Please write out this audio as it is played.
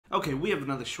Okay, we have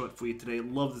another short for you today.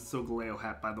 Love the Solgaleo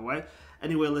hat, by the way.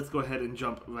 Anyway, let's go ahead and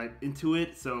jump right into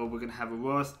it. So we're going to have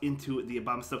Aurorus into the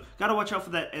Obama. So gotta watch out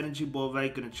for that energy ball,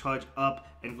 right? Going to charge up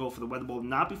and go for the weather ball.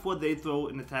 Not before they throw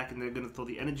an attack and they're going to throw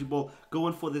the energy ball.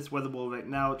 Going for this weather ball right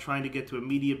now, trying to get to a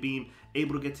meteor beam.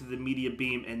 Able to get to the meteor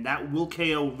beam, and that will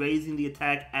KO, raising the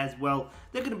attack as well.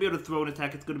 They're going to be able to throw an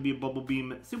attack. It's going to be a bubble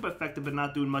beam. Super effective, but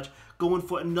not doing much. Going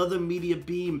for another meteor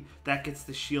beam. That gets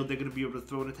the shield. They're going to be able to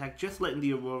throw an attack. Just letting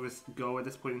the Aurorus go at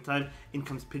this point in time. In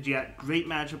comes Pidgeot. Great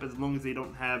matchup as long as they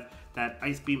don't have that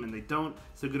ice beam, and they don't.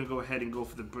 So they're going to go ahead and go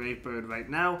for the Brave Bird right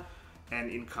now. And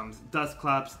in comes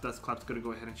Dusclops. Dusclops going to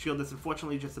go ahead and shield this.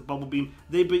 Unfortunately, just a bubble beam.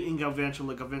 They bring in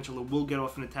Galvantula. Galvantula will get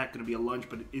off an attack. Going to be a lunge,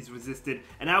 but it is resisted.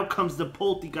 And out comes the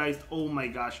Poltergeist. Oh my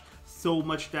gosh. So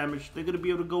much damage. They're going to be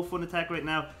able to go for an attack right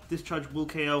now. Discharge will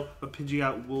KO, but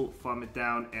Pidgeot will farm it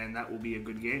down, and that will be a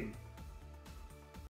good game.